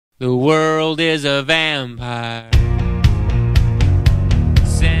The world is a vampire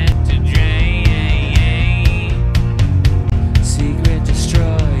sent to drain. Secret destroyers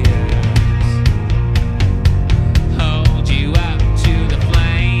hold you up to the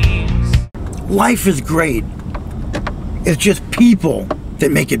flames. Life is great. It's just people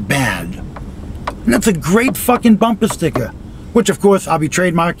that make it bad. And that's a great fucking bumper sticker, which of course I'll be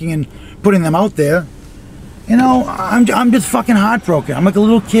trademarking and putting them out there. You know, I'm just fucking heartbroken. I'm like a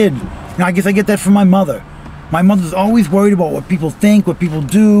little kid. You know, I guess I get that from my mother. My mother's always worried about what people think, what people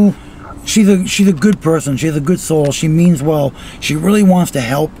do. She's a good person. She has a good soul. She means well. She really wants to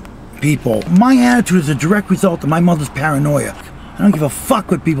help people. My attitude is a direct result of my mother's paranoia. I don't give a fuck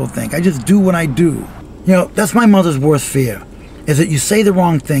what people think. I just do what I do. You know, that's my mother's worst fear. Is that you say the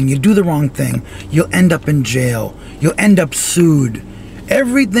wrong thing, you do the wrong thing, you'll end up in jail. You'll end up sued.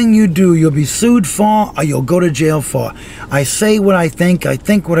 Everything you do, you'll be sued for or you'll go to jail for. I say what I think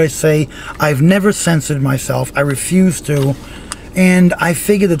what I say. I've never censored myself. I refuse to. And I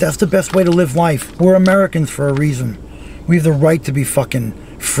figure that that's the best way to live life. We're Americans for a reason. We have the right to be fucking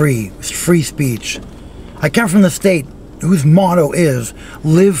free. It's free speech. I come from the state whose motto is,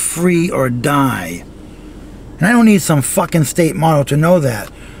 live free or die. And I don't need some fucking state motto to know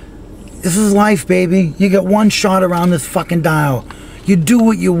that. This is life, baby. You get one shot around this fucking dial. You do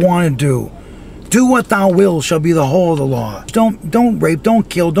what you want to do. Do what thou will shall be the whole of the law. Don't rape, don't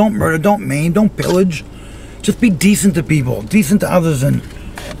kill, don't murder, don't maim, don't pillage. Just be decent to people, decent to others, and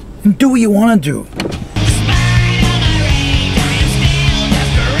do what you want to do.